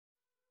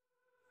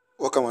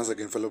Welcome once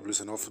again, fellow Blues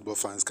and all football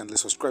fans. Kindly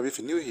subscribe if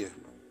you're new here.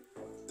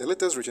 The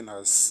latest reaching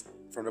us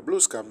from the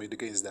Blues camp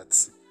indicates that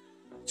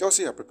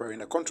Chelsea are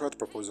preparing a contract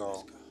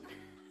proposal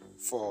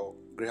for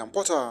Graham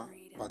Potter,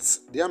 but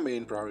their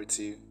main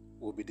priority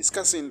will be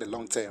discussing the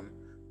long-term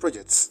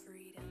projects.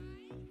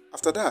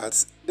 After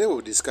that, they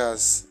will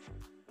discuss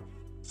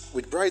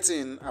with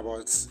Brighton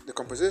about the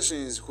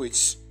compensations,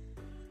 which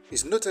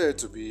is noted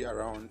to be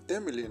around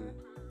 £10 million.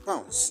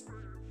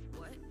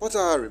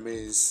 Potter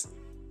remains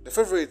the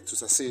favourite to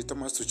succeed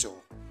Thomas Tuchel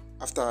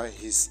after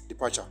his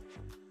departure.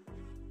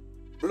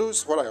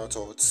 Blues, what are your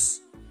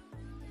thoughts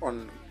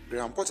on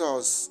Graham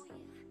Potter's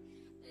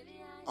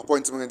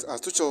appointment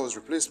as Tuchel's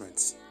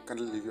replacement?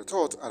 Kindly leave your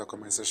thoughts at the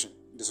comment section.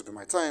 This will be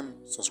my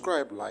time.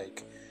 Subscribe,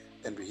 like,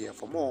 and be here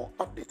for more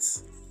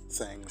updates.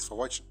 Thanks for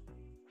watching.